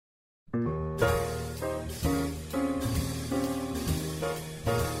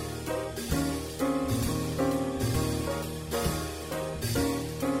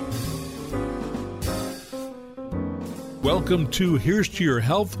Welcome to Here's to Your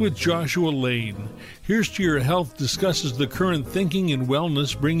Health with Joshua Lane. Here's to Your Health discusses the current thinking in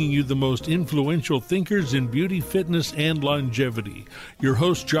wellness, bringing you the most influential thinkers in beauty, fitness, and longevity. Your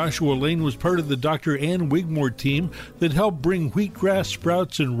host, Joshua Lane, was part of the Dr. Ann Wigmore team that helped bring wheatgrass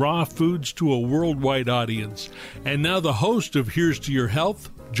sprouts and raw foods to a worldwide audience. And now the host of Here's to Your Health,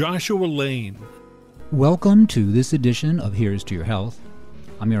 Joshua Lane. Welcome to this edition of Here's to Your Health.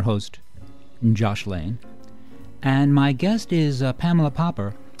 I'm your host, Josh Lane. And my guest is Pamela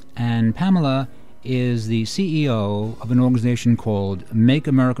Popper, and Pamela is the CEO of an organization called Make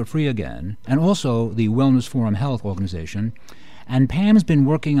America Free Again, and also the Wellness Forum Health organization. And Pam's been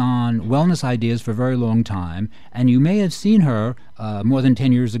working on wellness ideas for a very long time, and you may have seen her more than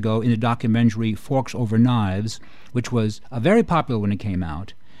 10 years ago in the documentary Forks Over Knives, which was very popular when it came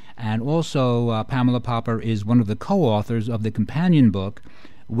out. And also, Pamela Popper is one of the co-authors of the companion book,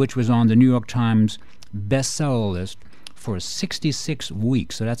 which was on the New York Times bestseller list for 66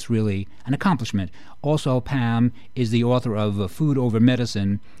 weeks, so that's really an accomplishment. Also, Pam is the author of Food Over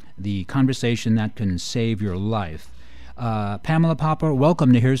Medicine, the conversation that can save your life. Pamela Popper,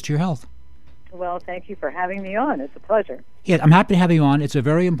 welcome to Here's to Your Health. Well, thank you for having me on. It's a pleasure. Yeah, I'm happy to have you on. It's a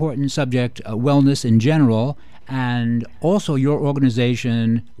very important subject, wellness in general, and also your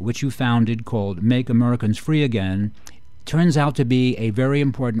organization, which you founded, called Make Americans Free Again, turns out to be a very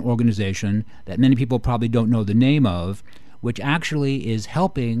important organization that many people probably don't know the name of, which actually is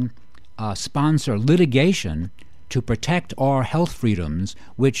helping sponsor litigation to protect our health freedoms,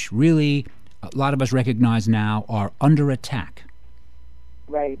 which really a lot of us recognize now are under attack.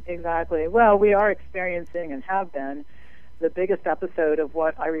 Right, exactly. Well, we are experiencing and have been the biggest episode of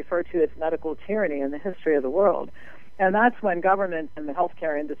what I refer to as medical tyranny in the history of the world. And that's when government and the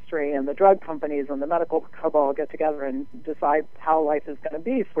healthcare industry and the drug companies and the medical cabal get together and decide how life is going to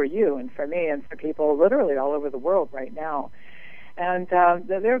be for you and for me and for people literally all over the world right now. And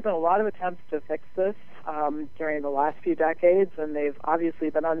there have been a lot of attempts to fix this during the last few decades, and they've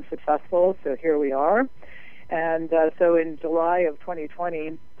obviously been unsuccessful, so here we are. And so in July of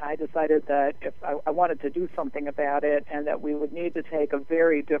 2020, I decided that if I wanted to do something about it and that we would need to take a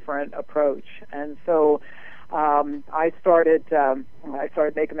very different approach. And so I started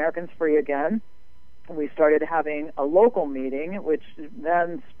Make Americans Free Again. We started having a local meeting, which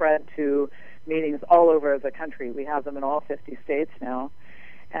then spread to meetings all over the country. We have them in all 50 states now.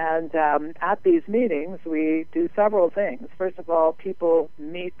 And at these meetings, we do several things. First of all, people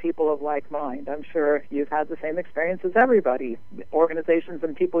meet people of like mind. I'm sure you've had the same experience as everybody. Organizations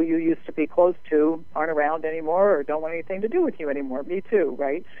and people you used to be close to aren't around anymore or don't want anything to do with you anymore. Me too,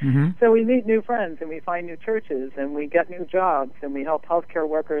 right? Mm-hmm. So we meet new friends and we find new churches and we get new jobs and we help healthcare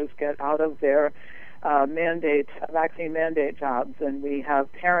workers get out of their vaccine mandate jobs. And we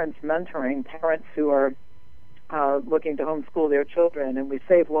have parents mentoring parents who are looking to homeschool their children, and we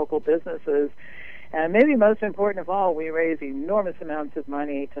save local businesses. And maybe most important of all, we raise enormous amounts of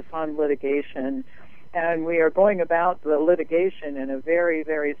money to fund litigation, and we are going about the litigation in a very,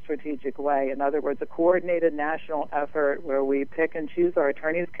 very strategic way. In other words, a coordinated national effort where we pick and choose our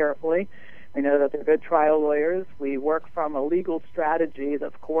attorneys carefully. We know that they're good trial lawyers. We work from a legal strategy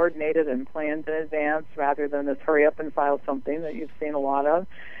that's coordinated and planned in advance rather than this hurry up and file something that you've seen a lot of.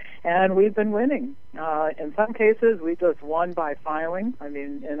 And we've been winning. In some cases, we just won by filing. I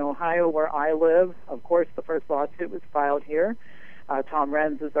mean, in Ohio, where I live, of course, the first lawsuit was filed here. Tom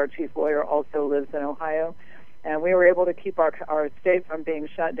Renz is our chief lawyer, also lives in Ohio. And we were able to keep our state from being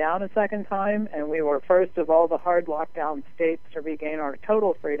shut down a second time, and we were first of all the hard lockdown states to regain our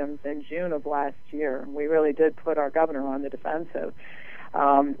total freedoms in June of last year. We really did put our governor on the defensive.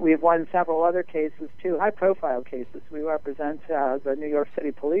 We've won several other cases, too, high-profile cases. We represent the New York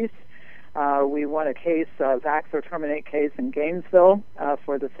City Police. We won a case, Vax or Terminate case in Gainesville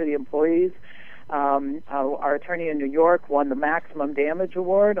for the city employees. Our attorney in New York won the Maximum Damage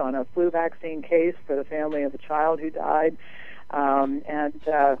Award on a flu vaccine case for the family of a child who died. And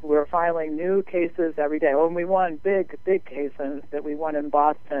we're filing new cases every day. Oh, and we won big cases that we won in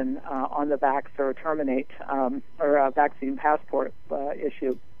Boston on the Vax or Terminate or vaccine passport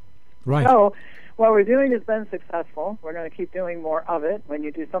issue. Right. So what we're doing has been successful. We're going to keep doing more of it. When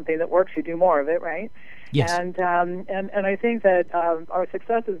you do something that works, you do more of it, right? Yes. And I think that our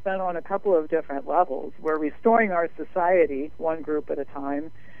success has been on a couple of different levels. We're restoring our society one group at a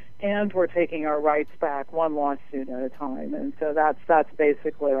time, and we're taking our rights back one lawsuit at a time. And so that's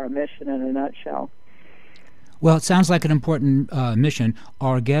basically our mission in a nutshell. Well, it sounds like an important mission.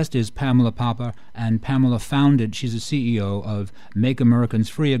 Our guest is Pamela Popper, and Pamela she's the CEO of Make Americans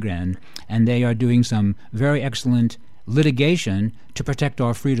Free Again, and they are doing some very excellent litigation to protect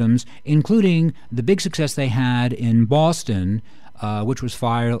our freedoms, including the big success they had in Boston, which was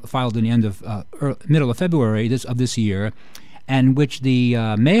filed in the end of middle of February of this year, and which the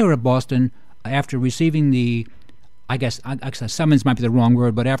mayor of Boston, after receiving the, I guess summons might be the wrong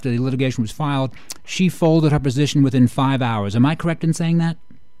word, but after the litigation was filed, she folded her position within 5 hours. Am I correct in saying that?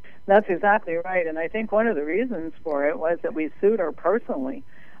 That's exactly right, and I think one of the reasons for it was that we sued her personally,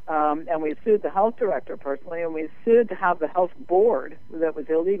 and we sued the health director personally, and we sued to have the health board that was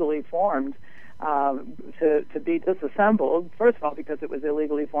illegally formed to be disassembled, first of all, because it was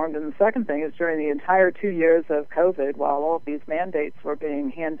illegally formed, and the second thing is during the entire 2 years of COVID, while all these mandates were being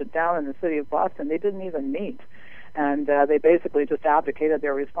handed down in the city of Boston, they didn't even meet. And they basically just abdicated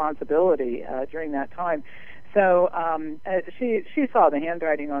their responsibility during that time. So she saw the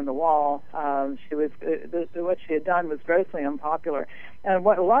handwriting on the wall. What she had done was grossly unpopular. And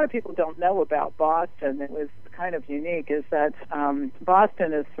what a lot of people don't know about Boston that was kind of unique is that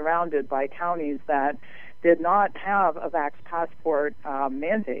Boston is surrounded by counties that did not have a vax passport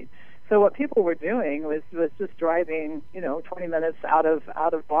mandate. So what people were doing was just driving, 20 minutes out of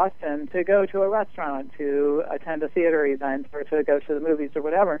Boston to go to a restaurant, to attend a theater event, or to go to the movies or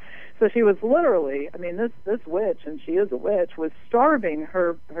whatever. So she was literally, this witch, and she is a witch, was starving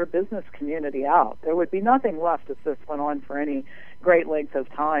her business community out. There would be nothing left if this went on for any great length of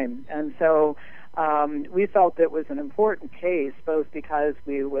time. And so we felt it was an important case, both because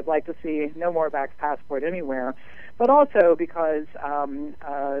we would like to see no more vax passport anywhere, but also because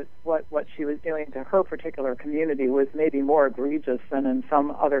what she was doing to her particular community was maybe more egregious than in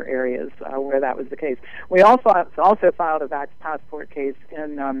some other areas where that was the case. We also filed a vax passport case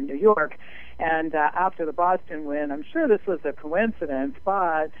in New York, and after the Boston win, I'm sure this was a coincidence,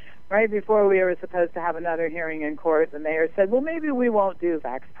 but right before we were supposed to have another hearing in court, the mayor said, well, maybe we won't do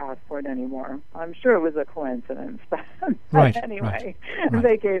vax passport anymore. I'm sure it was a coincidence. But right, anyway, right.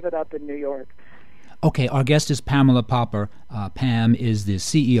 They gave it up in New York. Okay, our guest is Pamela Popper. Pam is the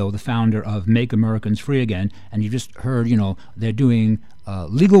CEO, the founder of Make Americans Free Again, and you just heard, they're doing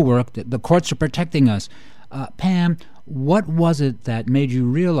legal work. The courts are protecting us. Pam, what was it that made you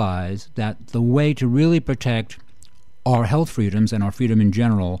realize that the way to really protect our health freedoms and our freedom in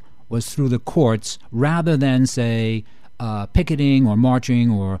general was through the courts rather than, say, picketing or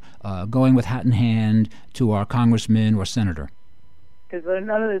marching or going with hat in hand to our congressman or senator? Because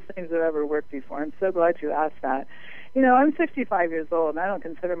none of those things have ever worked before. I'm so glad you asked that. I'm 65 years old, and I don't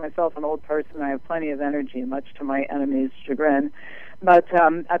consider myself an old person. I have plenty of energy, much to my enemy's chagrin. But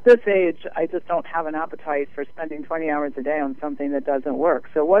at this age, I just don't have an appetite for spending 20 hours a day on something that doesn't work.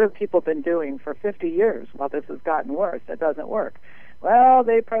 So what have people been doing for 50 years while this has gotten worse? It doesn't work. Well,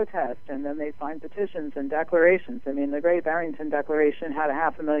 they protest, and then they sign petitions and declarations. The Great Barrington Declaration had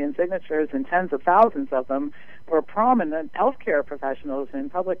 500,000 signatures, and tens of thousands of them were prominent healthcare professionals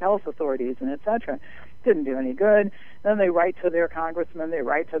and public health authorities, and et cetera. Didn't do any good. Then they write to their congressmen, they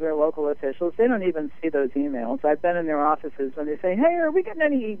write to their local officials. They don't even see those emails. I've been in their offices when they say, hey, are we getting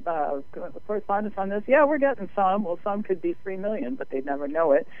any correspondence on this? Yeah, we're getting some. Well, some could be 3 million, but they'd never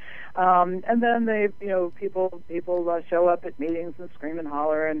know it. And then people show up at meetings and scream and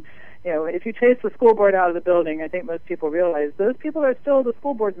holler. And, if you chase the school board out of the building, I think most people realize those people are still the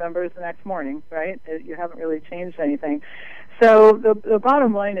school board members the next morning, right? You haven't really changed anything. So the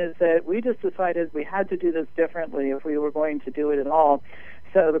bottom line is that we just decided we had to do this differently if we were going to do it at all.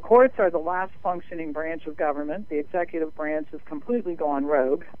 So the courts are the last functioning branch of government. The executive branch has completely gone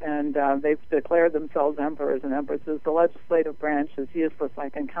rogue, and they've declared themselves emperors and empresses. The legislative branch is useless. I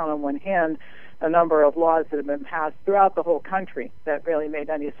can count on one hand a number of laws that have been passed throughout the whole country that really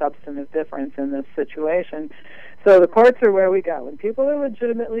made any substantive difference in this situation. So the courts are where we go. When people are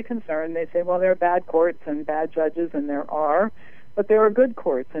legitimately concerned, they say, well, there are bad courts and bad judges, and there are, but there are good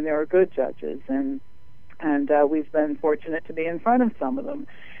courts and there are good judges, and we've been fortunate to be in front of some of them.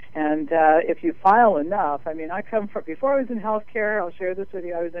 And if you file enough, I come from, before I was in healthcare, I'll share this with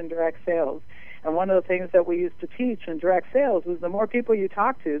you, I was in direct sales. And one of the things that we used to teach in direct sales was the more people you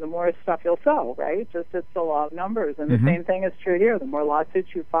talk to, the more stuff you'll sell, right? Just it's the law of numbers. And the same thing is true here. The more lawsuits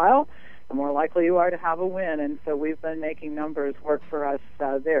you file, the more likely you are to have a win. And so we've been making numbers work for us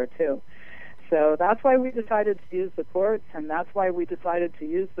there, too. So that's why we decided to use the courts, and that's why we decided to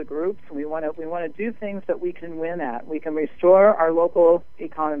use the groups. We want to do things that we can win at. We can restore our local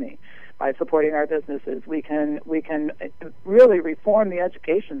economy by supporting our businesses. We can really reform the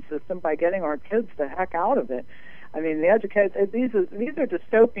education system by getting our kids the heck out of it. I mean, these are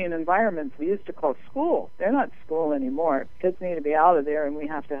dystopian environments we used to call school. They're not school anymore. Kids need to be out of there, and we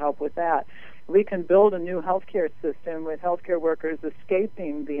have to help with that. We can build a new healthcare system with healthcare workers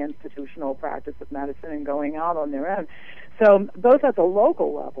escaping the institutional practice of medicine and going out on their own. So both at the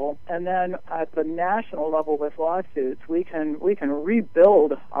local level and then at the national level with lawsuits, we can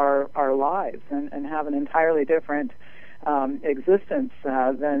rebuild our lives and have an entirely different existence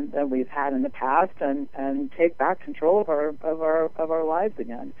than we've had in the past, and take back control of our lives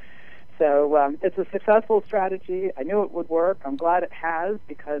again. So it's a successful strategy. I knew it would work. I'm glad it has,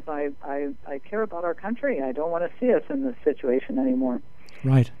 because I care about our country. I don't want to see us in this situation anymore.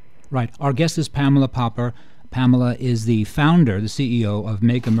 Right. Our guest is Pamela Popper. Pamela is the founder, the CEO of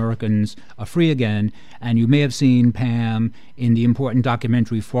Make Americans Free Again, and you may have seen Pam in the important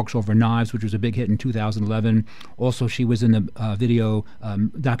documentary Forks Over Knives, which was a big hit in 2011. Also, she was in the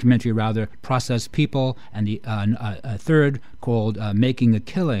documentary Process People, and a third called Making a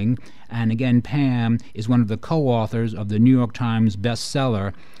Killing. And again, Pam is one of the co-authors of the New York Times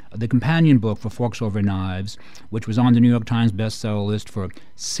bestseller, the companion book for Forks Over Knives, which was on the New York Times bestseller list for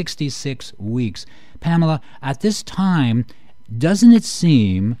 66 weeks. Pamela, at this time, doesn't it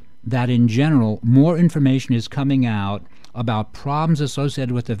seem that in general more information is coming out about problems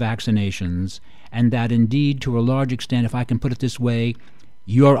associated with the vaccinations, and that indeed, to a large extent, if I can put it this way,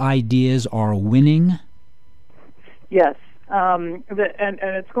 your ideas are winning? Yes, and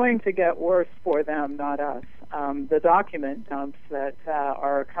it's going to get worse for them, not us. The document dumps that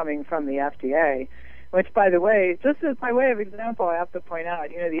are coming from the FDA, which, by the way, just as by way of example, I have to point out,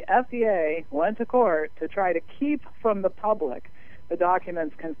 the FDA went to court to try to keep from the public the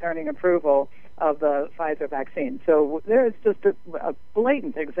documents concerning approval of the Pfizer vaccine. So there's just a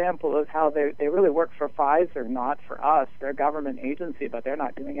blatant example of how they really work for Pfizer, not for us. They're a government agency, but they're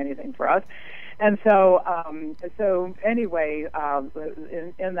not doing anything for us. And so anyway,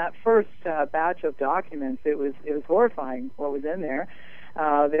 in that first batch of documents, it was horrifying what was in there.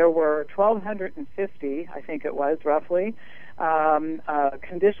 There were 1,250, I think it was, roughly,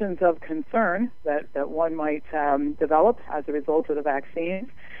 conditions of concern that one might develop as a result of the vaccines.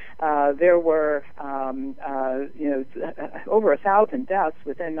 There were, over 1,000 deaths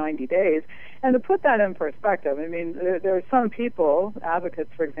within 90 days. And to put that in perspective, I mean, there are some people, advocates,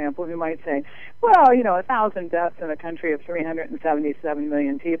 for example, who might say, well, 1,000 deaths in a country of 377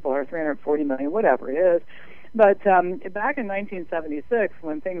 million people or 340 million, whatever it is. But back in 1976,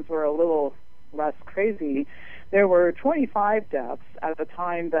 when things were a little less crazy, there were 25 deaths at the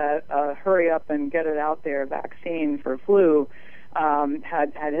time that hurry up and get it out there vaccine for flu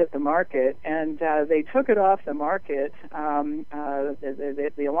had hit the market, and they took it off the market.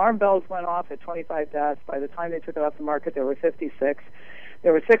 The alarm bells went off at 25 deaths. By the time they took it off the market, there were 56.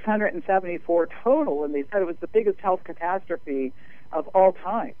 There were 674 total, and they said it was the biggest health catastrophe of all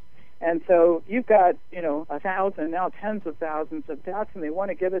time. And so you've got, 1,000, now tens of thousands of deaths, and they want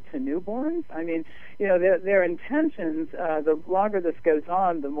to give it to newborns. I mean, their intentions, the longer this goes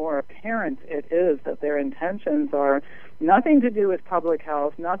on, the more apparent it is that their intentions are nothing to do with public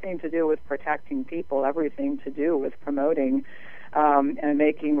health, nothing to do with protecting people, everything to do with promoting and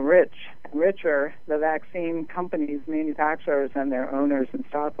making richer the vaccine companies, manufacturers, and their owners and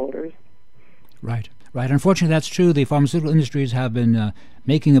stockholders. Right. Unfortunately, that's true. The pharmaceutical industries have been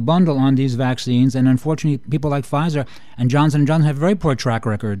making a bundle on these vaccines, and unfortunately, people like Pfizer and Johnson & Johnson have a very poor track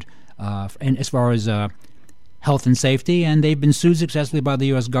record as far as health and safety, and they've been sued successfully by the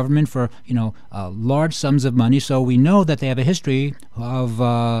U.S. government for large sums of money. So we know that they have a history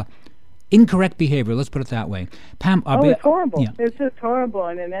of incorrect behavior. Let's put it that way. Pam, it's horrible. Yeah. It's just horrible,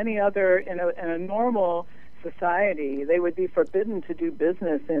 and in any other in a normal society, they would be forbidden to do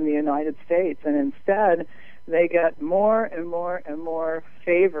business in the United States, and instead they get more and more and more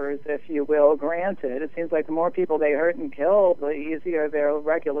favors, if you will, granted. It seems like the more people they hurt and kill, the easier their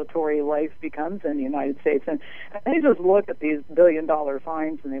regulatory life becomes in the United States. And they just look at these billion-dollar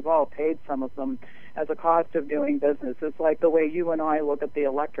fines, and they've all paid some of them as a cost of doing business. It's like the way you and I look at the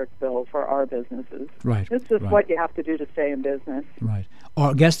electric bill for our businesses. Right. It's just what you have to do to stay in business. Right.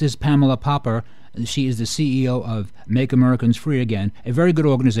 Our guest is Pamela Popper. She is the CEO of Make Americans Free Again, a very good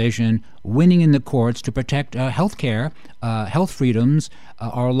organization winning in the courts to protect health care, health freedoms,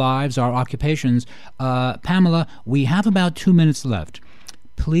 our lives, our occupations. Pamela, we have about 2 minutes left.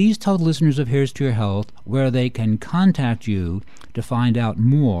 Please tell the listeners of Here's to Your Health where they can contact you to find out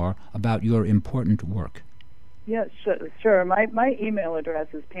more about your important work. Yes, sure. My email address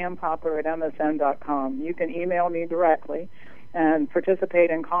is pampopper@msn.com. You can email me directly and participate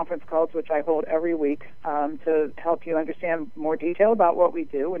in conference calls, which I hold every week, to help you understand more detail about what we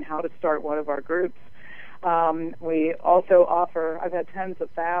do and how to start one of our groups. We also offer, I've had tens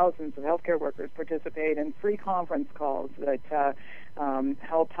of thousands of healthcare workers participate in free conference calls that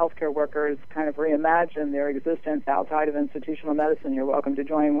help healthcare workers kind of reimagine their existence outside of institutional medicine. You're welcome to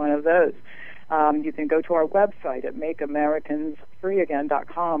join one of those. You can go to our website at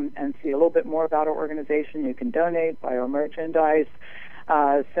makeamericans.freeagain.com and see a little bit more about our organization. You can donate, buy our merchandise.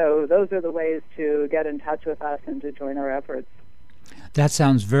 So those are the ways to get in touch with us and to join our efforts. That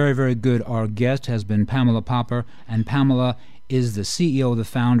sounds very, very good. Our guest has been Pamela Popper, and Pamela is the CEO, the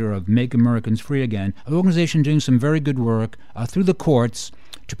founder of Make Americans Free Again, an organization doing some very good work through the courts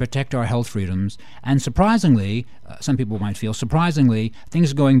to protect our health freedoms. And surprisingly, some people might feel surprisingly,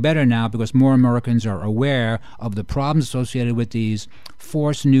 things are going better now because more Americans are aware of the problems associated with these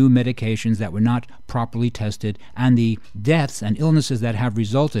forced new medications that were not properly tested and the deaths and illnesses that have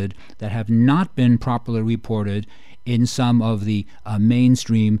resulted that have not been properly reported in some of the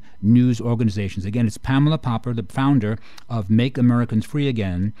mainstream news organizations. Again, it's Pamela Popper, the founder of Make Americans Free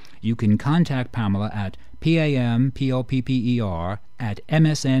Again. You can contact Pamela at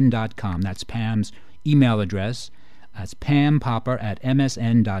PAMPOPPER@MSN.com. That's Pam's email address. That's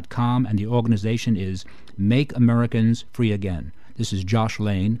pampopper@MSN.com, and the organization is Make Americans Free Again. This is Josh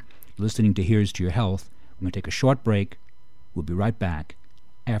Lane, listening to Here's to Your Health. We're going to take a short break. We'll be right back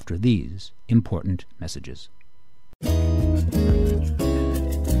after these important messages.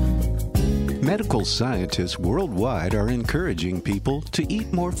 Medical scientists worldwide are encouraging people to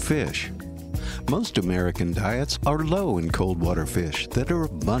eat more fish. Most American diets are low in cold water fish that are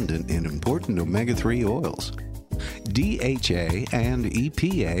abundant in important omega-3 oils. DHA and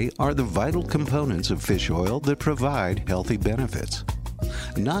EPA are the vital components of fish oil that provide healthy benefits.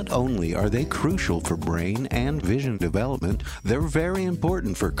 Not only are they crucial for brain and vision development, they're very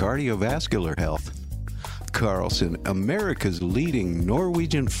important for cardiovascular health. Carlson, America's leading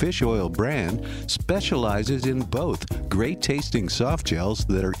Norwegian fish oil brand, specializes in both great-tasting soft gels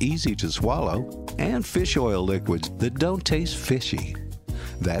that are easy to swallow and fish oil liquids that don't taste fishy.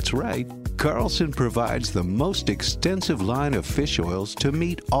 That's right, Carlson provides the most extensive line of fish oils to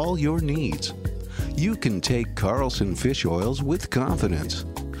meet all your needs. You can take Carlson fish oils with confidence,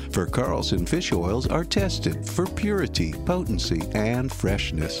 for Carlson fish oils are tested for purity, potency, and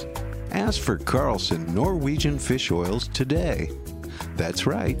freshness. Ask for Carlson Norwegian fish oils today. That's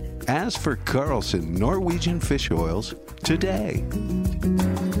right. Ask for Carlson Norwegian fish oils today.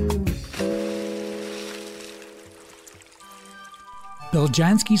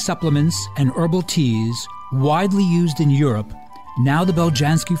 Beljanski supplements and herbal teas, widely used in Europe, now the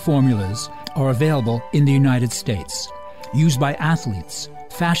Beljanski formulas are available in the United States. Used by athletes,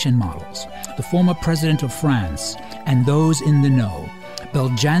 fashion models, the former president of France, and those in the know.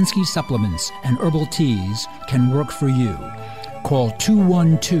 Beljanski supplements and herbal teas can work for you. Call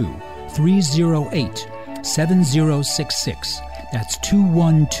 212-308-7066. That's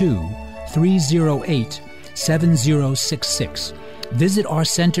 212-308-7066. Visit our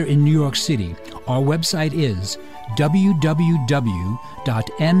center in New York City. Our website is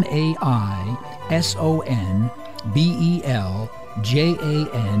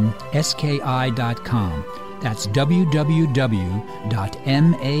www.maisonbeljanski.com. That's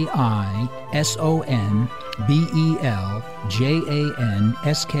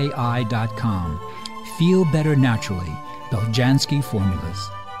www.maisonbeljanski.com. Feel better naturally. Beljanski formulas.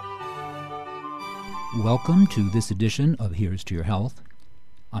 Welcome to this edition of Here's to Your Health.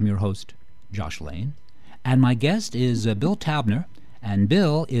 I'm your host, Josh Lane, and my guest is Bill Taubner, and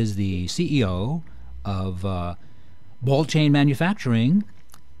Bill is the CEO of Ball Chain Manufacturing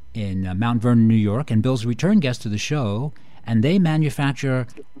in Mount Vernon, New York, and Bill's a return guest to the show, and they manufacture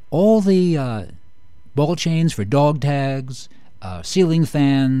all the ball chains for dog tags, ceiling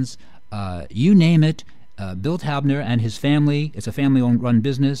fans, you name it. Bill Taubner and his family, it's a family-run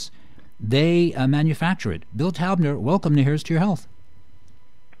business, they manufacture it. Bill Taubner, welcome to Here's to Your Health.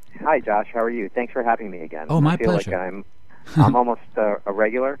 Hi, Josh. How are you? Thanks for having me again. Oh, my I feel pleasure. Like I'm almost a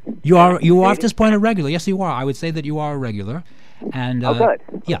regular. You are at this point a regular. Yes, you are. I would say that you are a regular. And good.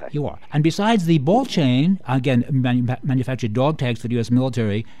 Yeah, Okay. you are. And besides the ball chain, again, manufactured dog tags for the U.S.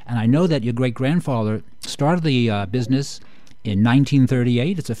 military, and I know that your great-grandfather started the business in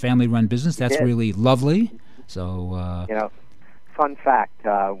 1938. It's a family-run business. That's really lovely. So, fun fact,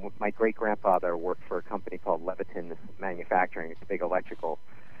 my great-grandfather worked for a company called Leviton Manufacturing. It's a big electrical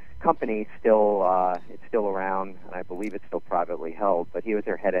company. It's still around, and I believe it's still privately held, but he was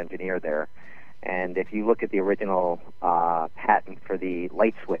their head engineer there. And if you look at the original patent for the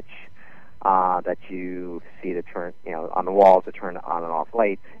light switch that you see to turn, on the walls to turn on and off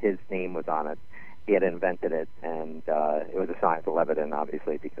lights, his name was on it. he had invented it, and it was assigned to Leviton,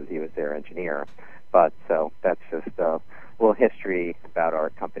 obviously, because he was their engineer. But so that's just a little history about our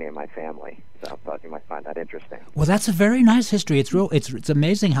company and my family. So I thought you might find that interesting. Well, that's a very nice history. It's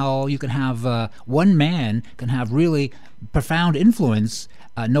amazing how you can have one man can have really profound influence.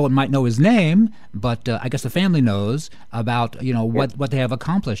 No one might know his name, but I guess the family knows about what they have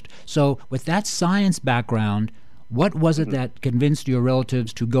accomplished. So with that science background, what was it that convinced your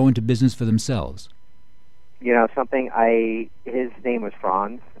relatives to go into business for themselves? His name was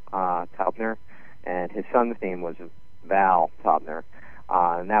Franz Taubner, and his son's name was Val Taubner,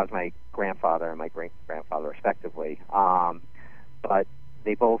 and that was my grandfather and my great-grandfather, respectively. But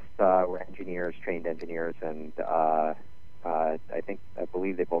they both were engineers, trained engineers, and I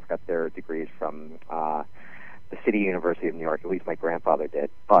believe they both got their degrees from the City University of New York. At least my grandfather did.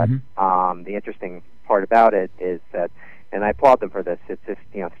 But the interesting part about it is that, and I applaud them for this, it's just,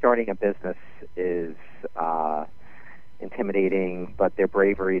 starting a business is intimidating, but their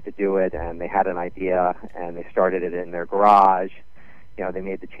bravery to do it, and they had an idea, and they started it in their garage. They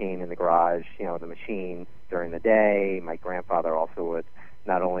made the chain in the garage, the machine during the day. My grandfather also would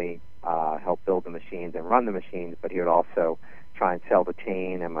not only help build the machines and run the machines, but he would also try and sell the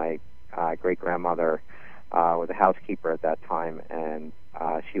chain, and my great-grandmother was a housekeeper at that time, and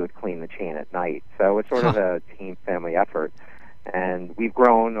she would clean the chain at night. So it's sort of a team family effort. And we've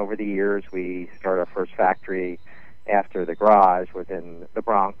grown over the years. We started our first factory after the garage was in the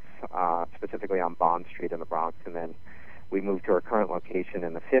Bronx, specifically on Bond Street in the Bronx, and then we moved to our current location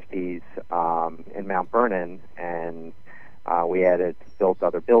in the 50s in Mount Vernon, and we built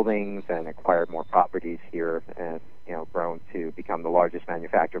other buildings and acquired more properties here, and grown to become the largest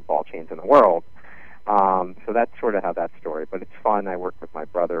manufacturer of ball chains in the world. So that's sort of how that story. But it's fun. I work with my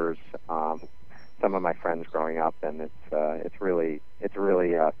brothers, some of my friends growing up, and it's really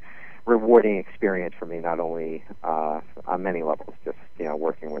a rewarding experience for me. Not only on many levels, just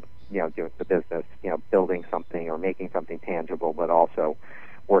working with doing the business, building something or making something tangible, but also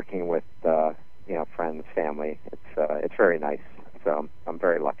working with friends, family. It's very nice. So I'm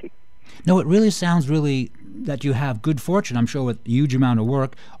very lucky. No, it really sounds that you have good fortune, I'm sure, with a huge amount of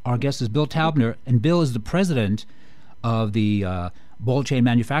work. Our guest is Bill Taubner, and Bill is the president of the Ball Chain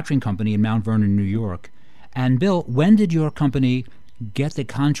Manufacturing Company in Mount Vernon, New York. And Bill, when did your company get the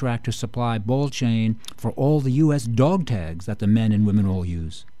contract to supply ball chain for all the U.S. dog tags that the men and women all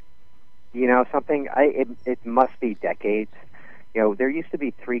use? It must be decades. There used to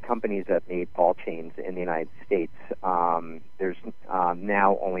be 3 companies that made ball chains in the United States. There's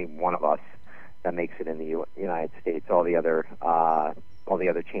now only one of us that makes it in the United States. All the other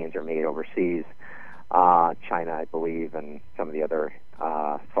chains are made overseas, China, I believe, and some of the other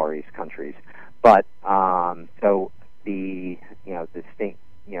Far East countries. But so the distinct,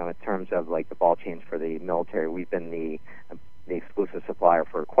 in terms of like the ball chains for the military, we've been the exclusive supplier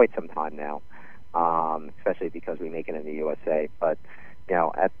for quite some time now. Especially because we make it in the USA. But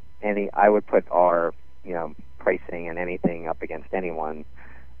I would put our pricing and anything up against anyone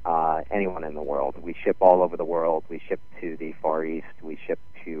in the world. We ship all over the world. We ship to the Far East. We ship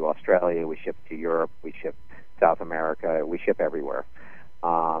to Australia. We ship to Europe. We ship South America. We ship everywhere.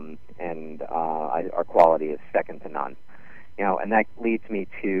 And our quality is second to none. And that leads me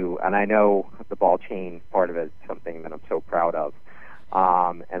to, and I know the ball chain part of it is something that I'm so proud of.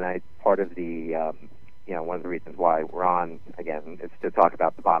 And part of the, one of the reasons why we're on, again, is to talk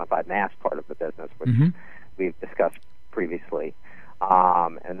about the bona fide mask part of the business, which we've discussed previously.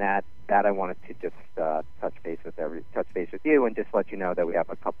 And that I wanted to just touch base with you and just let you know that we have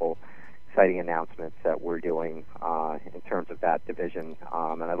a couple exciting announcements that we're doing in terms of that division.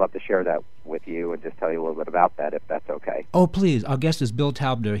 And I'd love to share that with you and just tell you a little bit about that, if that's okay. Oh, please. Our guest is Bill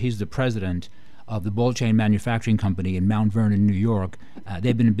Taubner. He's the president of the Ball Chain Manufacturing Company in Mount Vernon, New York.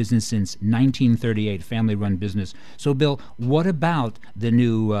 They've been in business since 1938, family-run business. So, Bill, what about the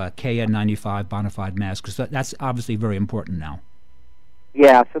new KN95 bona fide masks? Because that's obviously very important now.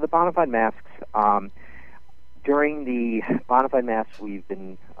 Yeah, so the bona fide masks, during the bona fide masks, we've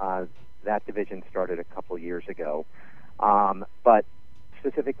been, that division started a couple years ago. But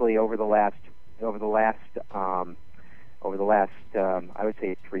specifically over the last, I would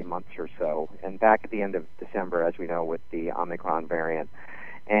say 3 months or so, and back at the end of December, as we know, with the Omicron variant,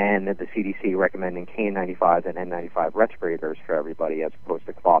 and the CDC recommending KN95s and N95 respirators for everybody as opposed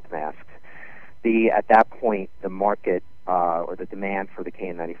to cloth masks. At that point, the market or the demand for the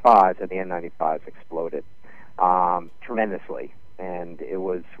KN95s and the N95s exploded tremendously, and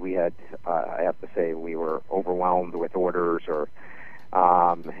I have to say, we were overwhelmed with orders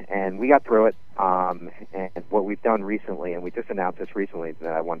and we got through it. And what we've done recently, and we just announced this recently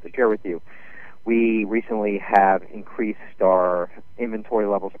that I wanted to share with you, We recently have increased our inventory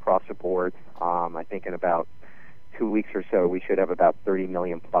levels across the board. I think in about 2 weeks or so, we should have about 30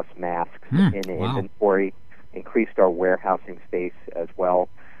 million plus masks in inventory. Increased our warehousing space as well.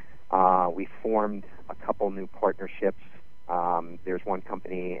 We formed a couple new partnerships. There's one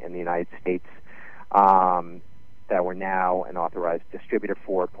company in the United States that we're now an authorized distributor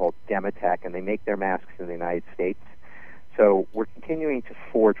for called Dematec, and they make their masks in the United States. So we're continuing to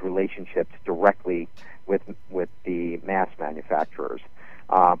forge relationships directly with the mask manufacturers,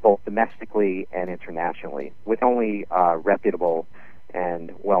 both domestically and internationally, with only reputable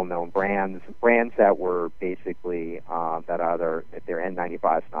and well-known brands that were basically that either, if they're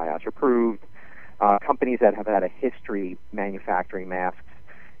N95s, NIOSH approved, companies that have had a history manufacturing masks,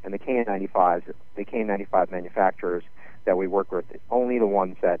 and the KN95 manufacturers that we work with, only the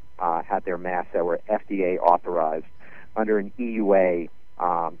ones that had their masks that were FDA authorized under an EUA,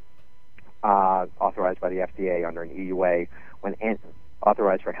 authorized by the FDA under an EUA, when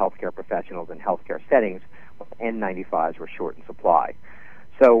authorized for healthcare professionals in healthcare settings, when N95s were short in supply.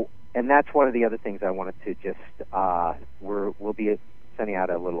 So, and that's one of the other things I wanted to just, we'll be sending out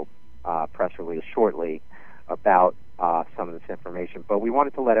a little press release shortly about some of this information. But we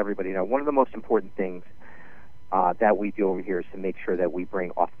wanted to let everybody know, one of the most important things that we do over here is to make sure that we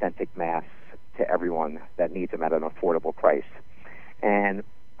bring authentic masks to everyone that needs them at an affordable price. And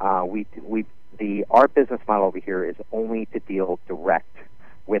our business model over here is only to deal direct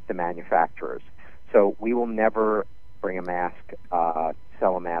with the manufacturers. So we will never bring a mask,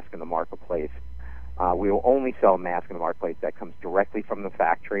 sell a mask in the marketplace. We will only sell a mask in the marketplace that comes directly from the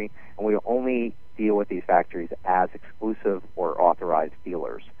factory, and we will only deal with these factories as exclusive or authorized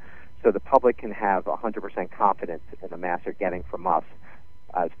dealers. So the public can have 100% confidence in the mask they're getting from us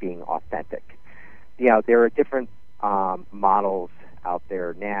as being authentic. There are different models out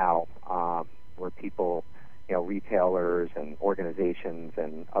there now where people, retailers and organizations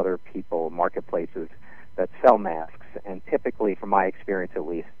and other people, marketplaces that sell masks, and typically, from my experience at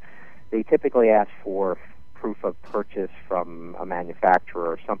least, they typically ask for proof of purchase from a manufacturer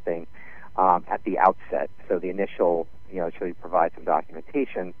or something at the outset. So the initial, so you provide some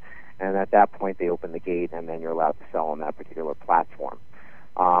documentation, and at that point they open the gate, and then you're allowed to sell on that particular platform.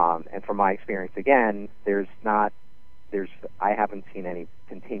 And from my experience, again, I haven't seen any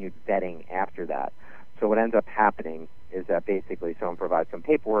continued vetting after that. So what ends up happening is that basically someone provides some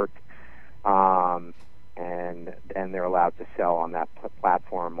paperwork, and then they're allowed to sell on that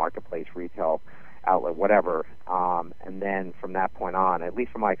platform, marketplace, retail outlet, whatever. And then from that point on, at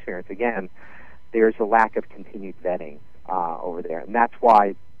least from my experience, again, there's a lack of continued vetting over there. And that's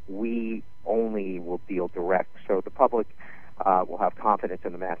why we only will deal direct. So the public will have confidence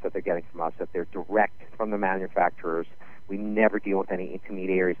in the masks that they're getting from us, that they're direct from the manufacturers. We never deal with any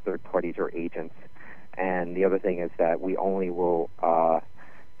intermediaries, third parties, or agents. And the other thing is that we only will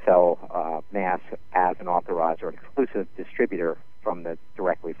sell masks as an authorized or exclusive distributor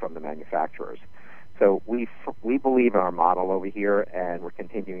directly from the manufacturers. So we believe in our model over here, and we're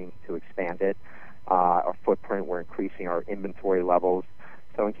continuing to expand it. Our footprint, we're increasing our inventory levels.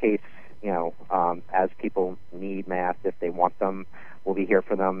 So in case, as people need masks, if they want them, we'll be here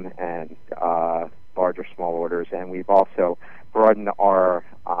for them, and large or small orders. And we've also broadened our,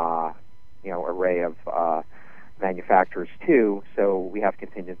 array of manufacturers too, so we have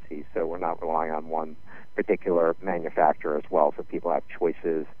contingencies, so we're not relying on one particular manufacturer as well, so people have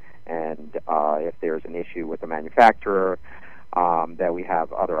choices, and if there's an issue with the manufacturer, that we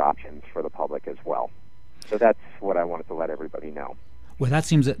have other options for the public as well. So that's what I wanted to let everybody know. Well, that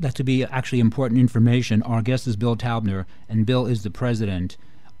seems that to be actually important information. Our guest is Bill Taubner, and Bill is the president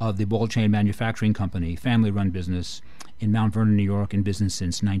of the Ball Chain Manufacturing Company, family-run business in Mount Vernon, New York, in business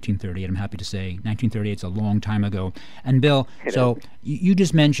since 1938. I'm happy to say 1938 is a long time ago. And Bill, so you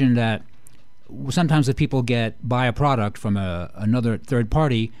just mentioned that sometimes if people buy a product from another third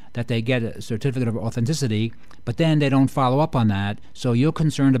party, that they get a certificate of authenticity, but then they don't follow up on that. So you're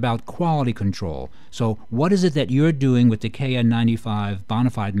concerned about quality control. So what is it that you're doing with the KN95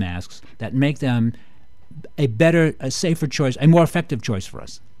 bona fide masks that make them a better, a safer choice, a more effective choice for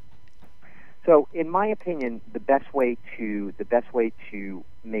us? So, in my opinion, the best way to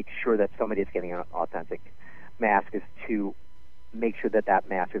make sure that somebody is getting an authentic mask is to make sure that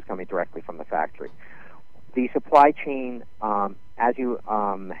mask is coming directly from the factory. The supply chain, as you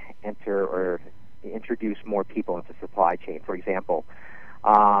enter or introduce more people into supply chain, for example,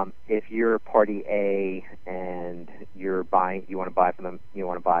 if you're party A and you want to buy from them, you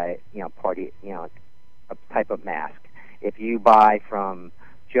want to buy, a type of mask. If you buy from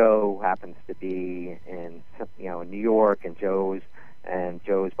Joe, who happens to be in New York, and Joe's and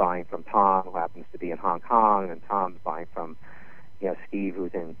Joe's buying from Tom, who happens to be in Hong Kong, and Tom's buying from Steve,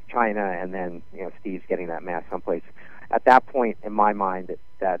 who's in China, and then Steve's getting that mask someplace. At that point, in my mind,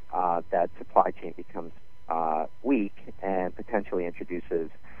 that supply chain becomes weak and potentially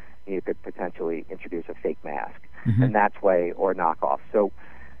you could potentially introduce a fake mask, and that's why, or knockoff. So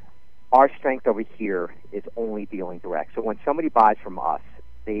our strength over here is only dealing direct. So when somebody buys from us,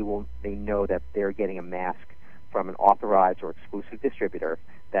 they know that they're getting a mask from an authorized or exclusive distributor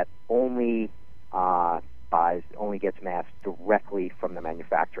that only gets masks directly from the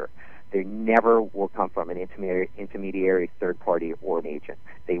manufacturer. They never will come from an intermediary, third party, or an agent.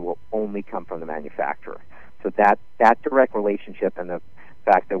 They will only come from the manufacturer. So that direct relationship and the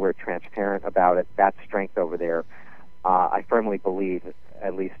fact that we're transparent about it, that strength over there, I firmly believe,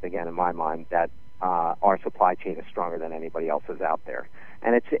 at least again in my mind, that our supply chain is stronger than anybody else's out there,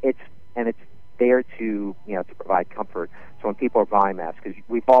 and it's there to provide comfort. So when people are buying masks, because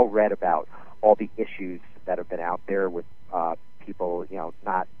we've all read about all the issues that have been out there with people,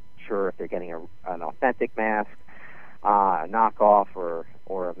 not sure if they're getting an authentic mask, a knockoff, or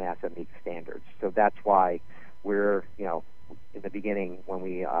a mask that meets standards. So that's why we're, in the beginning, when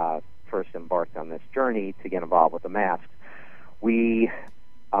we first embarked on this journey to get involved with the masks, we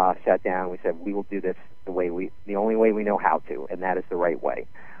sat down and we said, we will do this the only way we know how to, and that is the right way.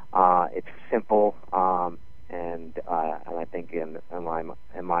 It's simple, and I think in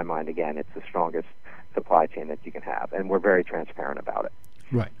my mind, again, it's the strongest supply chain that you can have, and we're very transparent about it.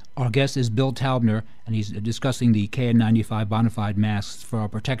 Right. Our guest is Bill Taubner, and he's discussing the KN95 Bonafide masks for our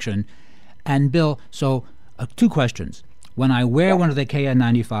protection. And Bill, so 2 questions. When I wear one of the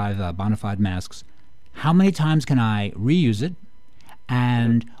KN95 Bonafide masks, how many times can I reuse it?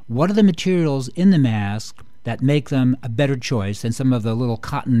 And what are the materials in the mask that make them a better choice than some of the little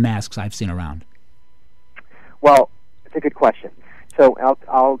cotton masks I've seen around? Well, it's a good question. So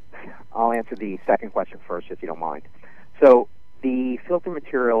I'll answer the second question first, if you don't mind. So the filter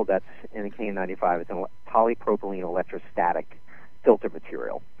material that's in the KN95 is a polypropylene electrostatic filter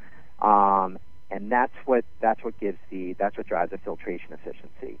material, and that's what drives the filtration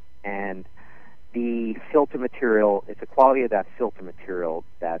efficiency. And the filter material, it's the quality of that filter material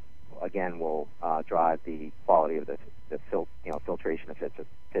that again will drive the quality of the filtration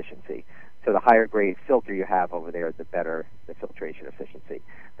efficiency. So the higher grade filter you have over there, the better the filtration efficiency.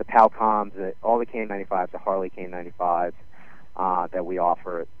 The Palcoms, all the KN95s, the Harley KN95s that we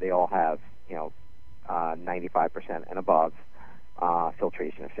offer, they all have 95% and above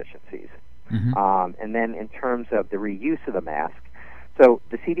filtration efficiencies. And then in terms of the reuse of the mask, so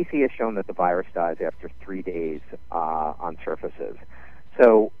the CDC has shown that the virus dies after 3 days on surfaces.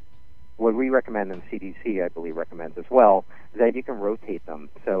 So what we recommend, and the CDC, I believe, recommends as well, is that you can rotate them.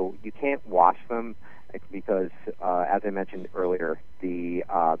 So you can't wash them because, as I mentioned earlier, the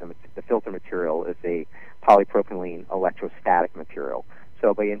filter material is a polypropylene electrostatic material.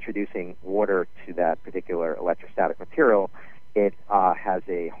 So by introducing water to that particular electrostatic material, it has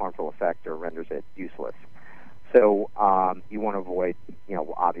a harmful effect or renders it useless. So you want to avoid,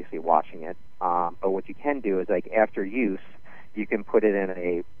 obviously washing it. But what you can do is, like, after use, you can put it in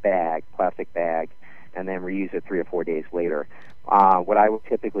a bag, plastic bag, and then reuse it 3 or 4 days later. What I would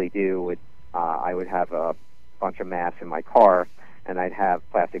typically do, I would have a bunch of masks in my car, and I'd have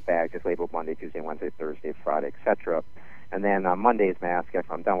plastic bags just labeled Monday, Tuesday, Wednesday, Thursday, Friday, etc. And then on Monday's mask, if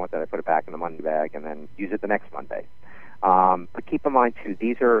I'm done with it, I put it back in the Monday bag and then use it the next Monday. But keep in mind, too,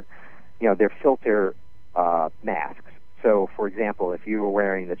 these are, they're filter masks. So, for example, if you were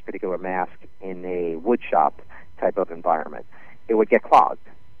wearing this particular mask in a wood shop type of environment, it would get clogged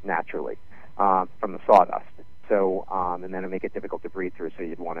naturally from the sawdust. So, and then it make it difficult to breathe through, so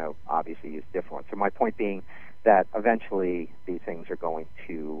you'd want to obviously use different ones. So my point being that eventually these things are going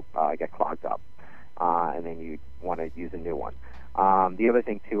to get clogged up, and then you want to use a new one. The other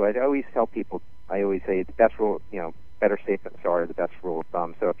thing, too, I always tell people, I always say the best rule, better safe than sorry, the best rule of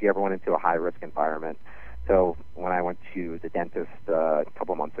thumb. So if you ever went into a high-risk environment, so when I went to the dentist a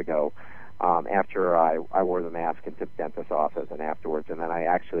couple months ago, after I wore the mask into the dentist's office and afterwards, and then I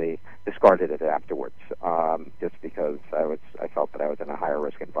actually discarded it afterwards, just because I felt that I was in a higher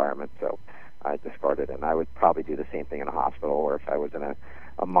risk environment, so I discarded it. And I would probably do the same thing in a hospital or if I was in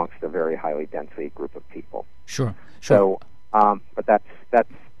amongst a very highly densely group of people. Sure. So, but that's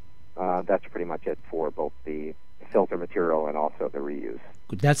pretty much it for both the filter material and also the reuse.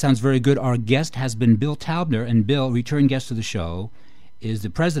 That sounds very good. Our guest has been Bill Taubner, and Bill, return guest to the show, is the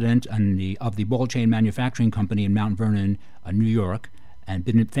president of the Ball Chain Manufacturing Company in Mount Vernon, New York. and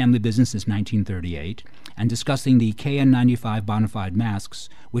been in family business since 1938, and discussing the KN95 bona fide masks,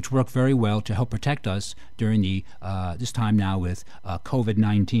 which work very well to help protect us during the this time now with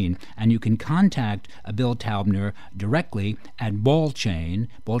COVID-19. And you can contact Bill Taubner directly at Ball Chain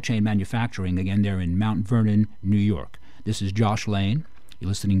Manufacturing. Again, they're in Mount Vernon, New York. This is Josh Lane. You're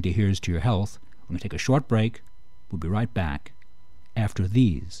listening to Here's to Your Health. We're going to take a short break. We'll be right back after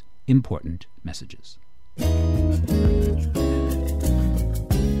these important messages.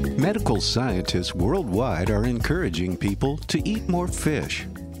 Medical scientists worldwide are encouraging people to eat more fish.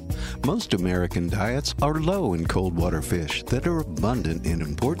 Most American diets are low in cold water fish that are abundant in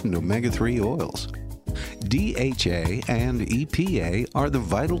important omega-3 oils. DHA and EPA are the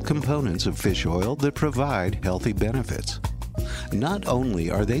vital components of fish oil that provide healthy benefits. Not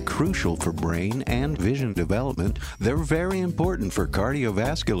only are they crucial for brain and vision development, they're very important for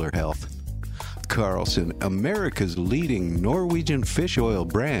cardiovascular health. Carlson, America's leading Norwegian fish oil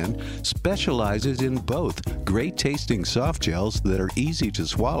brand, specializes in both great-tasting soft gels that are easy to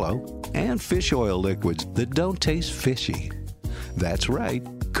swallow and fish oil liquids that don't taste fishy. That's right,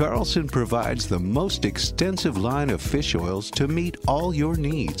 Carlson provides the most extensive line of fish oils to meet all your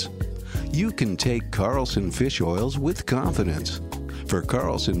needs. You can take Carlson fish oils with confidence, for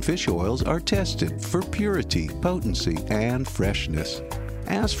Carlson fish oils are tested for purity, potency, and freshness.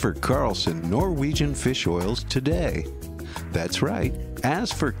 Ask for Carlson Norwegian fish oils today. That's right,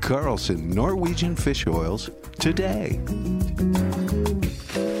 ask for Carlson Norwegian fish oils today.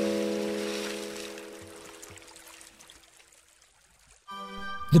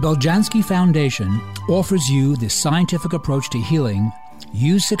 The Beljanski Foundation offers you the scientific approach to healing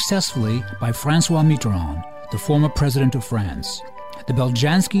used successfully by François Mitterrand, the former president of France. The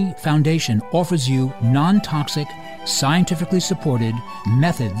Beljanski Foundation offers you non-toxic, scientifically supported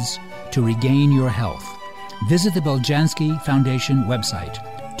methods to regain your health. Visit the Beljanski Foundation website,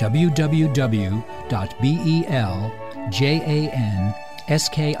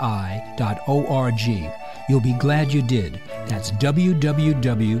 www.beljanski.org. You'll be glad you did. That's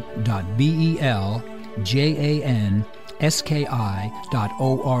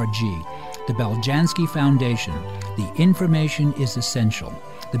www.beljanski.org. The Beljanski Foundation. The information is essential.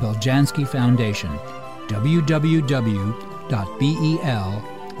 The Beljanski Foundation.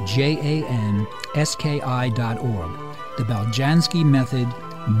 www.beljanski.org. The Beljanski Method,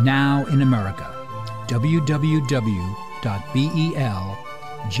 now in America.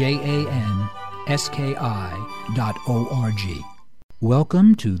 www.beljanski.org.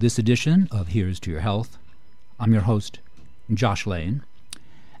 Welcome to this edition of Here's to Your Health. I'm your host, Josh Lane.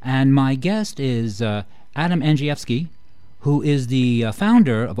 And my guest is Adam Andrzejewski, who is the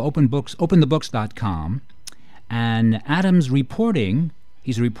founder of OpenTheBooks.com. And Adam's reporting,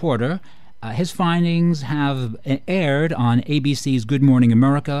 he's a reporter, his findings have aired on ABC's Good Morning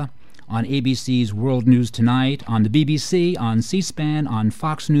America, on ABC's World News Tonight, on the BBC, on C-SPAN, on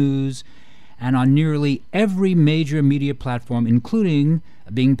Fox News, and on nearly every major media platform, including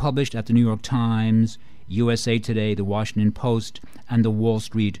being published at the New York Times, USA Today, the Washington Post, and the Wall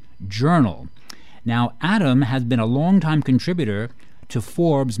Street Journal. Now, Adam has been a longtime contributor to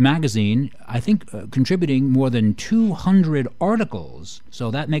Forbes magazine, I think contributing more than 200 articles,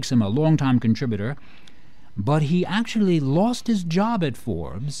 so that makes him a longtime contributor. But he actually lost his job at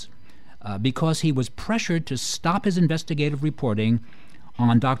Forbes because he was pressured to stop his investigative reporting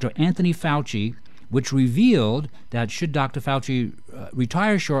on Dr. Anthony Fauci, which revealed that should Dr. Fauci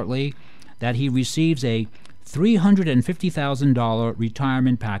retire shortly, that he receives a $350,000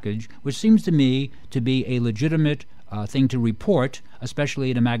 retirement package, which seems to me to be a legitimate thing to report,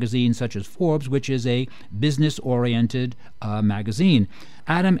 especially in a magazine such as Forbes, which is a business-oriented magazine.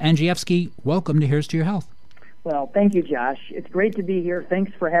 Adam Andrzejewski, welcome to Here's to Your Health. Well, thank you, Josh. It's great to be here.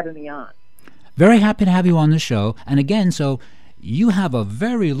 Thanks for having me on. Very happy to have you on the show. And again, so you have a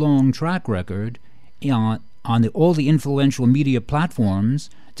very long track record on all the influential media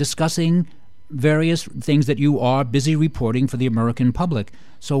platforms discussing various things that you are busy reporting for the American public.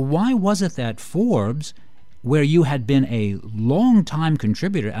 So why was it that Forbes, where you had been a long-time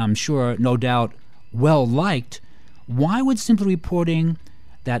contributor, I'm sure, no doubt, well-liked, why would simply reporting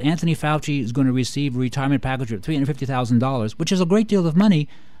that Anthony Fauci is going to receive a retirement package of $350,000, which is a great deal of money,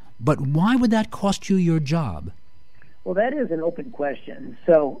 but why would that cost you your job? Well, that is an open question.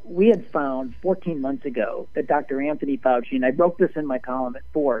 So we had found 14 months ago that Dr. Anthony Fauci, and I broke this in my column at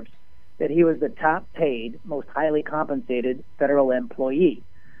Forbes, that he was the top paid, most highly compensated federal employee.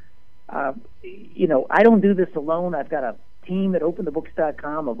 I don't do this alone. I've got a team at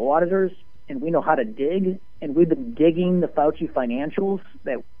OpenTheBooks.com of auditors, and we know how to dig, and we've been digging the Fauci financials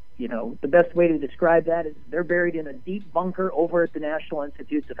that The best way to describe that is they're buried in a deep bunker over at the National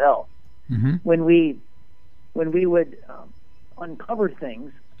Institutes of Health. Mm-hmm. When we would uncover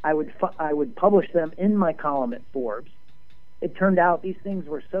things, I would publish them in my column at Forbes. It turned out these things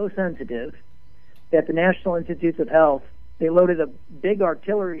were so sensitive that the National Institutes of Health, they loaded a big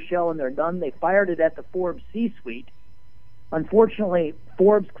artillery shell in their gun. They fired it at the Forbes C-suite. Unfortunately,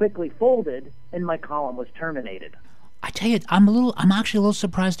 Forbes quickly folded, and my column was terminated. I tell you, I'm actually a little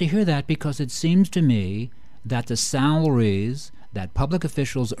surprised to hear that, because it seems to me that the salaries that public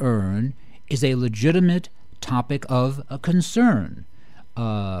officials earn is a legitimate topic of concern,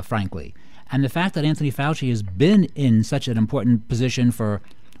 frankly. And the fact that Anthony Fauci has been in such an important position for,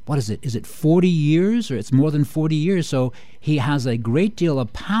 what is it? Is it 40 years, or it's more than 40 years? So he has a great deal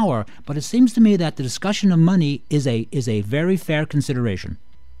of power. But it seems to me that the discussion of money is a very fair consideration.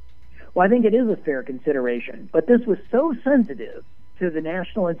 Well, I think it is a fair consideration. But this was so sensitive to the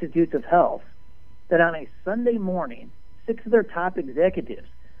National Institutes of Health that on a Sunday morning, 6 of their top executives,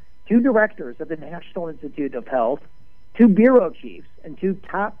 2 directors of the National Institute of Health, 2 bureau chiefs, and 2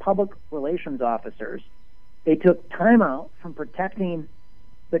 top public relations officers, they took time out from protecting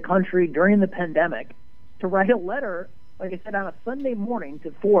the country during the pandemic to write a letter, like I said, on a Sunday morning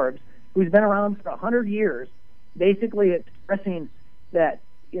to Forbes, who's been around for 100 years, basically expressing that,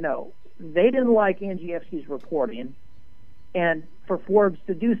 they didn't like Andrzejewski's reporting, and for Forbes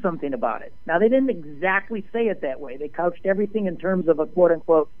to do something about it. Now, they didn't exactly say it that way. They couched everything in terms of a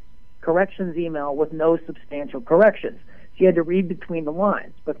quote-unquote corrections email with no substantial corrections. So you had to read between the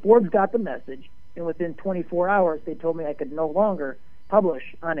lines. But Forbes got the message, and within 24 hours, they told me I could no longer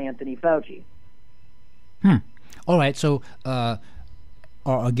publish on Anthony Fauci. All right, so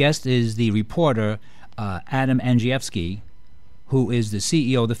our guest is the reporter Adam Andrzejewski, who is the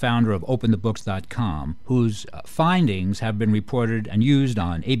CEO, the founder of OpenTheBooks.com, whose findings have been reported and used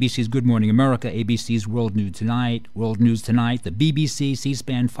on ABC's Good Morning America, ABC's World News Tonight, the BBC,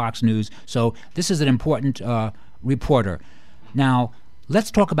 C-SPAN, Fox News. So this is an important reporter. Now,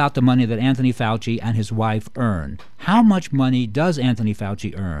 let's talk about the money that Anthony Fauci and his wife earn. How much money does Anthony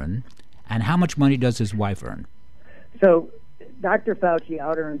Fauci earn, and how much money does his wife earn? So Dr. Fauci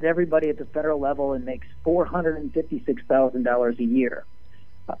out-earns everybody at the federal level and makes $456,000 a year.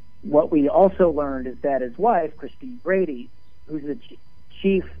 What we also learned is that his wife, Christine Brady, who's the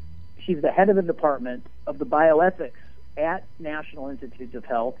chief, she's the head of the department of the bioethics at National Institutes of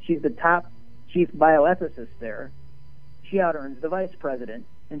Health. She's the top chief bioethicist there. She out-earns the vice president,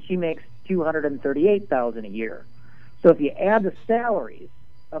 and she makes $238,000 a year. So if you add the salaries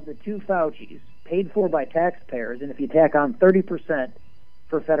of the 2 Faucis, paid for by taxpayers, and if you tack on 30%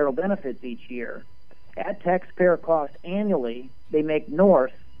 for federal benefits each year, at taxpayer cost annually, they make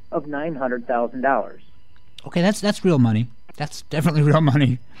north of $900,000. Okay, that's real money. That's definitely real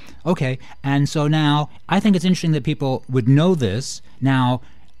money. Okay, and so now I think it's interesting that people would know this. Now,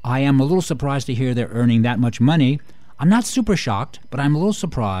 I am a little surprised to hear they're earning that much money. I'm not super shocked, but I'm a little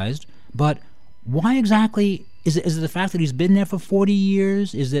surprised. But why exactly? Is it the fact that he's been there for 40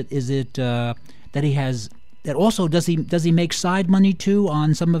 years? Is it that he has? That also does he make side money too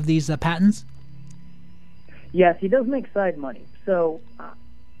on some of these patents? Yes, he does make side money. So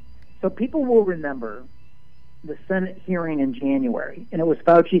people will remember the Senate hearing in January, and it was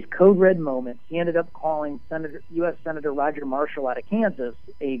Fauci's code red moment. He ended up calling U.S. Senator Roger Marshall out of Kansas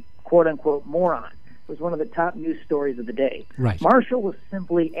a quote-unquote moron. It was one of the top news stories of the day. Right. Marshall was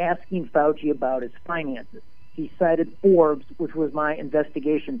simply asking Fauci about his finances. He cited Forbes, which was my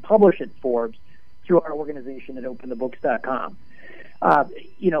investigation published at Forbes through our organization at OpenTheBooks.com.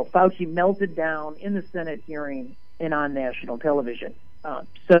 Fauci melted down in the Senate hearing and on national television.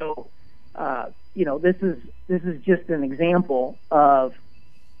 This is just an example of,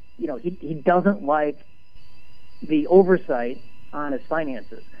 he doesn't like the oversight on his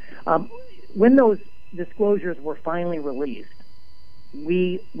finances. When those disclosures were finally released,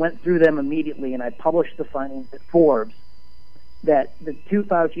 we went through them immediately, and I published the findings at Forbes that the 2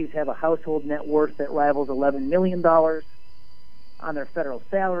 Faucis have a household net worth that rivals $11 million on their federal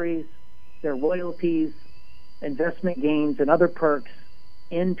salaries, their royalties, investment gains, and other perks.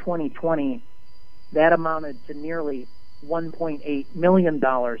 In 2020, that amounted to nearly $1.8 million.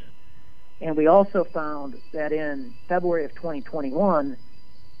 And we also found that in February of 2021,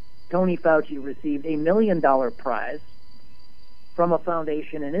 Tony Fauci received $1 million prize from a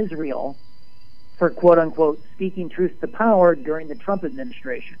foundation in Israel for quote-unquote speaking truth to power during the Trump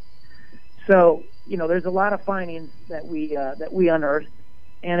administration. So, there's a lot of findings that we unearthed,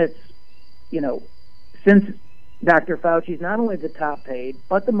 and it's, since Dr. Fauci is not only the top paid,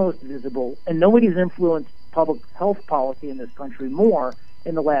 but the most visible, and nobody's influenced public health policy in this country more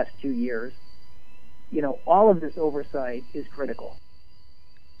in the last 2 years. All of this oversight is critical.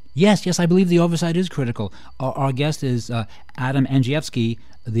 Yes, I believe the oversight is critical. Our guest is Adam Andrzejewski,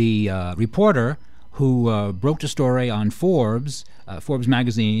 the reporter who broke the story on Forbes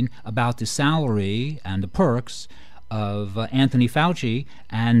magazine about the salary and the perks of Anthony Fauci,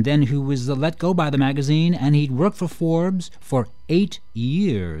 and then who was let go by the magazine, and he'd worked for Forbes for 8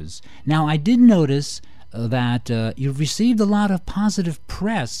 years. Now, I did notice that you've received a lot of positive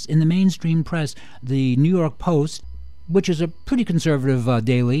press in the mainstream press. The New York Post, which is a pretty conservative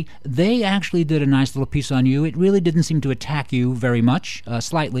daily, they actually did a nice little piece on you. It really didn't seem to attack you very much,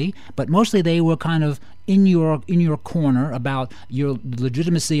 slightly, but mostly they were kind of in your corner about your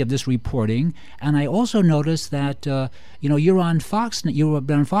legitimacy of this reporting. And I also noticed that you're on Fox. You've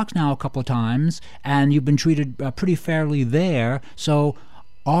been on Fox now a couple of times, and you've been treated pretty fairly there. So,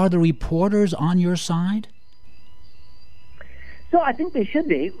 are the reporters on your side? So I think they should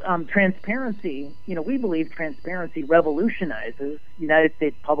be. Transparency, we believe transparency revolutionizes United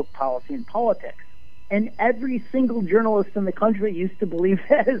States public policy and politics. And every single journalist in the country used to believe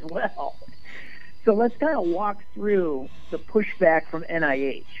that as well. So let's kind of walk through the pushback from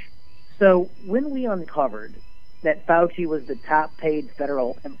NIH. So when we uncovered that Fauci was the top paid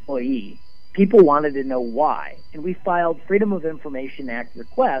federal employee, people wanted to know why. And we filed Freedom of Information Act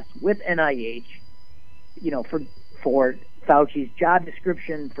requests with NIH, for Fauci's job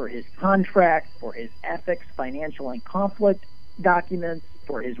description, for his contract, for his ethics, financial, and conflict documents,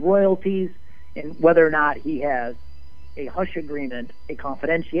 for his royalties, and whether or not he has a hush agreement, a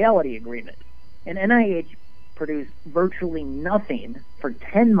confidentiality agreement. And NIH produced virtually nothing for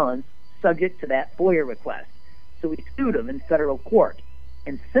 10 months subject to that FOIA request. So we sued him in federal court.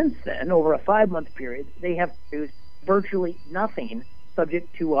 And since then, over a 5-month period, they have produced virtually nothing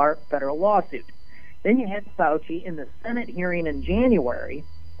subject to our federal lawsuit. Then you had Fauci in the Senate hearing in January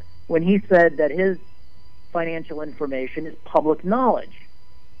when he said that his financial information is public knowledge.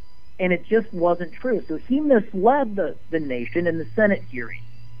 And it just wasn't true. So he misled the nation in the Senate hearing.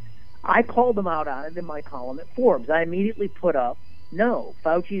 I called him out on it in my column at Forbes. I immediately put up, no,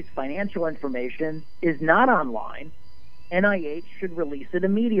 Fauci's financial information is not online. NIH should release it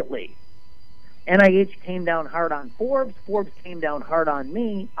immediately. NIH came down hard on Forbes. Forbes came down hard on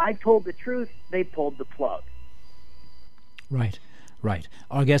me. I told the truth. They pulled the plug. Right.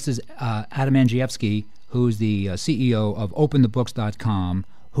 Our guest is Adam Andrzejewski, who's the CEO of OpenTheBooks.com,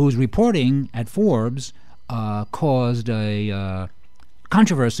 whose reporting at Forbes caused a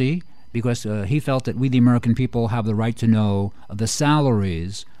controversy because he felt that we, the American people, have the right to know the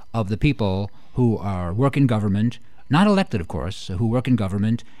salaries of the people who work in government, not elected, of course, who work in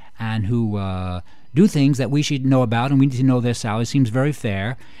government and who do things that we should know about, and we need to know their salaries. Seems very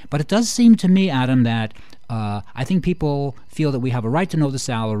fair. But it does seem to me, Adam, that I think people feel that we have a right to know the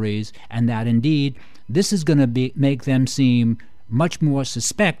salaries, and that indeed this is going to make them seem much more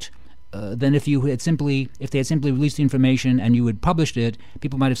suspect than if they had simply released the information and you had published it.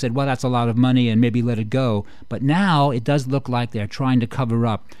 People might have said, well, that's a lot of money, and maybe let it go. But now it does look like they're trying to cover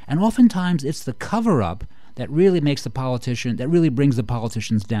up. And oftentimes it's the cover-up that really brings the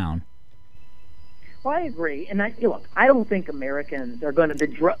politicians down. Well, I agree. And I don't think Americans are going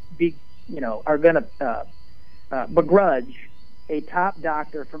to begrudge a top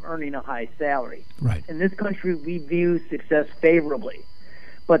doctor from earning a high salary. Right. In this country, we view success favorably.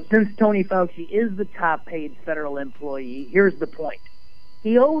 But since Tony Fauci is the top-paid federal employee, here's the point.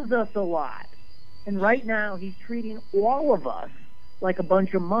 He owes us a lot. And right now, he's treating all of us like a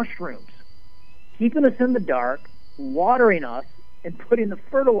bunch of mushrooms, keeping us in the dark, watering us, and putting the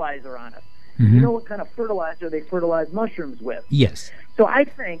fertilizer on us. Mm-hmm. You know what kind of fertilizer they fertilize mushrooms with? Yes. So I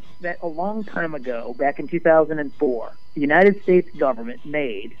think that a long time ago, back in 2004, the United States government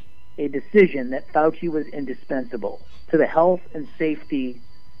made a decision that Fauci was indispensable to the health and safety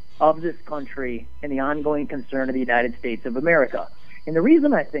of this country and the ongoing concern of the United States of America. And the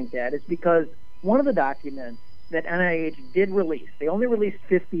reason I think that is because one of the documents that NIH did release, they only released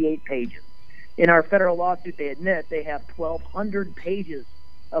 58 pages. In our federal lawsuit, they admit they have 1,200 pages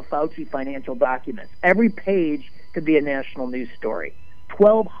of Fauci financial documents. Every page could be a national news story.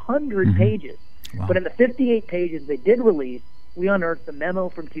 1,200 Mm-hmm. pages. Wow. But in the 58 pages they did release, we unearthed a memo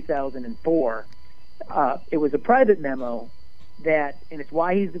from 2004. It was a private memo and it's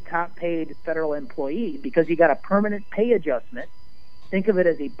why he's the top-paid federal employee, because he got a permanent pay adjustment. Think of it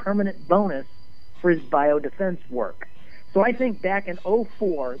as a permanent bonus for his biodefense work. So I think back in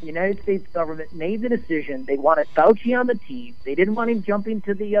 2004, the United States government made the decision they wanted Fauci on the team. They didn't want him jumping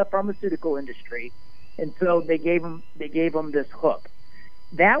to the pharmaceutical industry, and so they gave him this hook.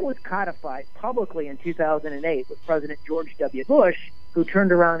 that was codified publicly in 2008 with President George W. Bush, who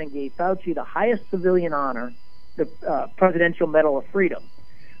turned around and gave Fauci the highest civilian honor, the Presidential Medal of Freedom.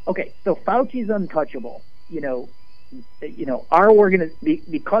 Okay, so Fauci's untouchable. Our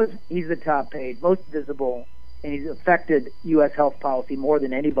because he's the top paid, most visible, and he's affected U.S. health policy more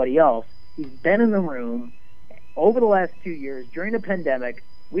than anybody else. He's been in the room over the last 2 years during the pandemic.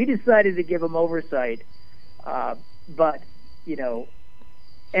 We decided to give him oversight, but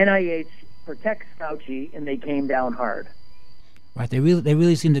NIH protects Fauci, and they came down hard. Right, they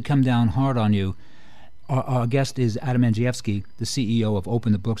really seem to come down hard on you. Our guest is Adam Andrzejewski, the CEO of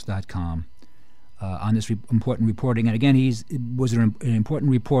OpenTheBooks.com, on this important reporting. And again, he was an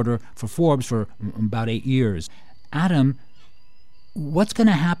important reporter for Forbes for about 8 years. Adam, what's going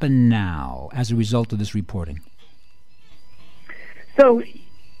to happen now as a result of this reporting? So,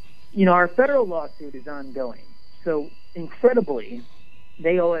 our federal lawsuit is ongoing. So, incredibly,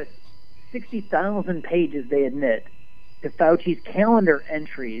 they owe us 60,000 pages, they admit, to Fauci's calendar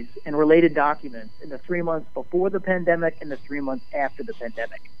entries and related documents in the 3 months before the pandemic and the 3 months after the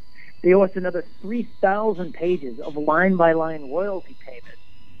pandemic. They owe us another 3,000 pages of line-by-line royalty payments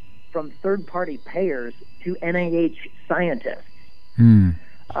from third-party payers to NIH scientists.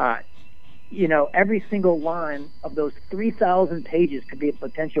 Every single line of those 3,000 pages could be a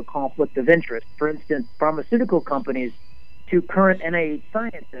potential conflict of interest. For instance, pharmaceutical companies to current NIH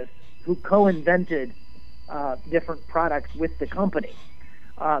scientists who co-invented different products with the company.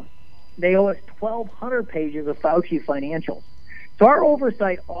 They owe us 1,200 pages of Fauci financials. So our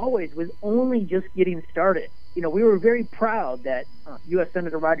oversight always was only just getting started. We were very proud that U.S.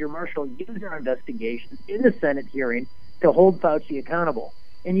 Senator Roger Marshall used our investigations in the Senate hearing to hold Fauci accountable.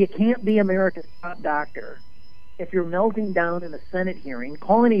 And you can't be America's top doctor if you're melting down in a Senate hearing,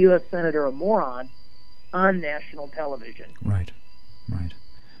 calling a U.S. Senator a moron on national television. Right.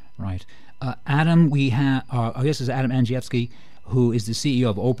 Adam, we have, our guest is Adam Andrzejewski, who is the CEO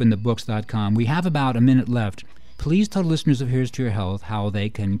of OpenTheBooks.com. We have about a minute left. Please tell listeners of Here's to Your Health how they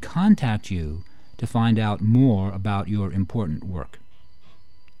can contact you to find out more about your important work.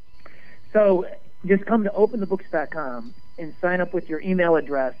 So just come to OpenTheBooks.com and sign up with your email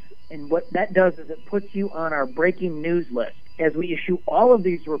address. And what that does is it puts you on our breaking news list as we issue all of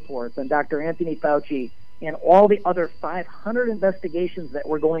these reports on Dr. Anthony Fauci and all the other 500 investigations that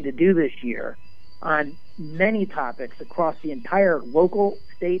we're going to do this year on many topics across the entire local,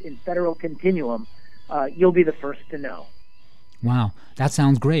 state, and federal continuum. You'll be the first to know. Wow, that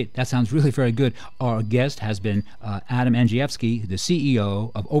sounds great. That sounds really very good. Our guest has been Adam Andrzejewski, the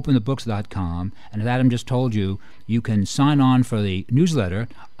CEO of OpenTheBooks.com. And as Adam just told you, you can sign on for the newsletter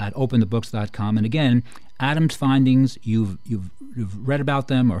at OpenTheBooks.com. And again, Adam's findings, you've read about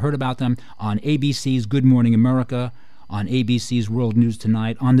them or heard about them on ABC's Good Morning America, on ABC's World News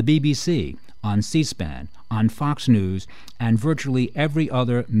Tonight, on the BBC, on C-SPAN, on Fox News, and virtually every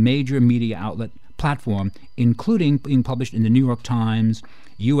other major media outlet platform, including being published in the New York Times,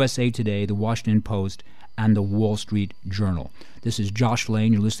 USA Today, the Washington Post, and the Wall Street Journal. This is Josh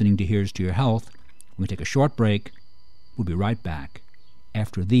Lane. You're listening to Here's to Your Health. We're going to take a short break. We'll be right back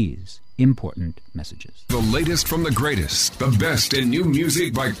after these important messages. The latest from the greatest, the best in new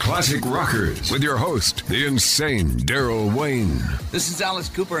music by classic rockers, with your host, the insane Daryl Wayne. This is Alice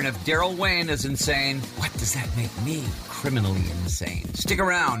Cooper, and if Daryl Wayne is insane, what does that make me? Criminally insane. Stick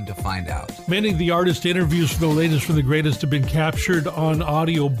around to find out. Many of the artist interviews for the latest from the greatest have been captured on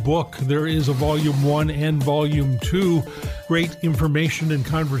audio book. There is a Volume 1 and Volume 2. Great information and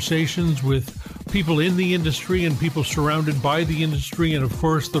conversations with people in the industry and people surrounded by the industry, and of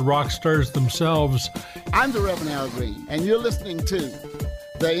course the rock stars themselves. I'm the Reverend Al Green, and you're listening to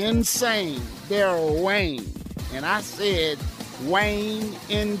the insane Daryl Wayne. And I said Wayne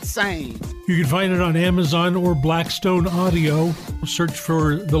Insane. You can find it on Amazon or Blackstone Audio. Search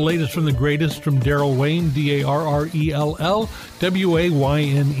for the latest from the greatest from Daryl Wayne, Darrell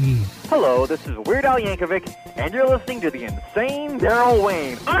Wayne. Hello, this is Weird Al Yankovic, and you're listening to the insane Daryl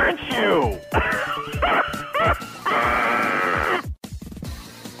Wayne, aren't you?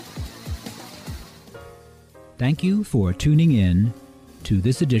 Thank you for tuning in to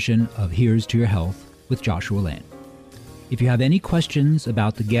this edition of Here's to Your Health with Joshua Lane. If you have any questions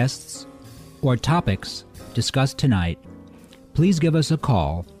about the guests or topics discussed tonight, please give us a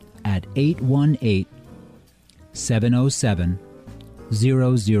call at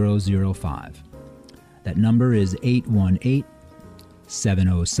 818-707-0005. That number is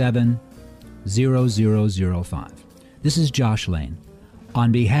 818-707-0005. This is Josh Lane.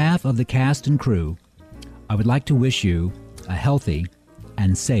 On behalf of the cast and crew, I would like to wish you a healthy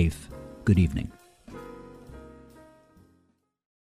and safe good evening.